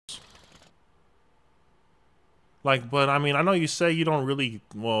Like, but I mean, I know you say you don't really,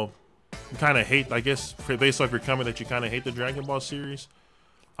 well, you kind of hate, I guess, based off your comment that you kind of hate the Dragon Ball series.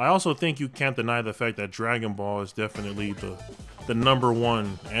 I also think you can't deny the fact that Dragon Ball is definitely the number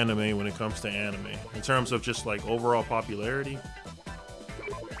one anime when it comes to anime. In terms of just like overall popularity.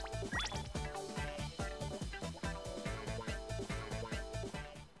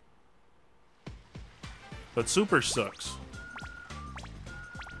 But Super sucks.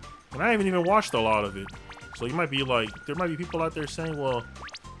 And I haven't even watched a lot of it. So you might be like, there might be people out there saying, well,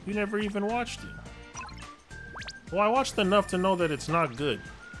 you never even watched it. Well, I watched enough to know that it's not good.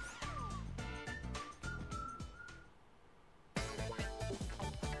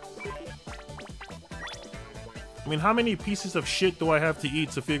 I mean, how many pieces of shit do I have to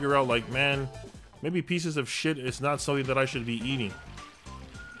eat to figure out, like, man, maybe pieces of shit is not something that I should be eating?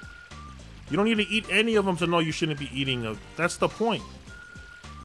 You don't need to eat any of them to know you shouldn't be eating them. That's the point.